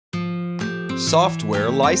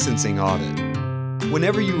Software licensing audit.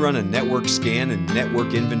 Whenever you run a network scan in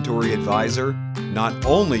Network Inventory Advisor, not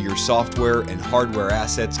only your software and hardware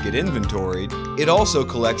assets get inventoried, it also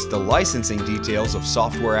collects the licensing details of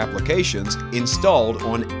software applications installed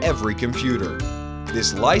on every computer.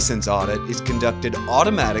 This license audit is conducted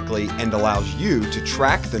automatically and allows you to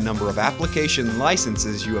track the number of application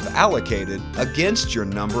licenses you have allocated against your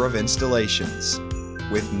number of installations.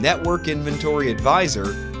 With Network Inventory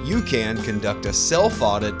Advisor, you can conduct a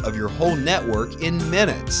self-audit of your whole network in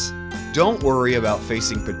minutes. Don't worry about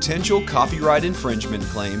facing potential copyright infringement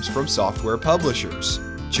claims from software publishers.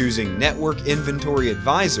 Choosing Network Inventory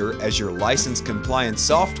Advisor as your license compliance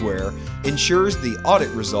software ensures the audit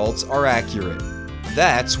results are accurate.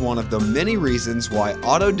 That's one of the many reasons why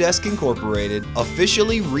Autodesk Incorporated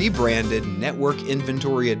officially rebranded Network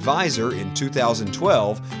Inventory Advisor in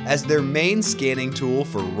 2012 as their main scanning tool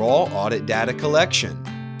for raw audit data collection.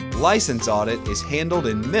 License audit is handled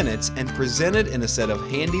in minutes and presented in a set of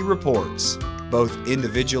handy reports, both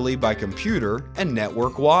individually by computer and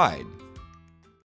network-wide.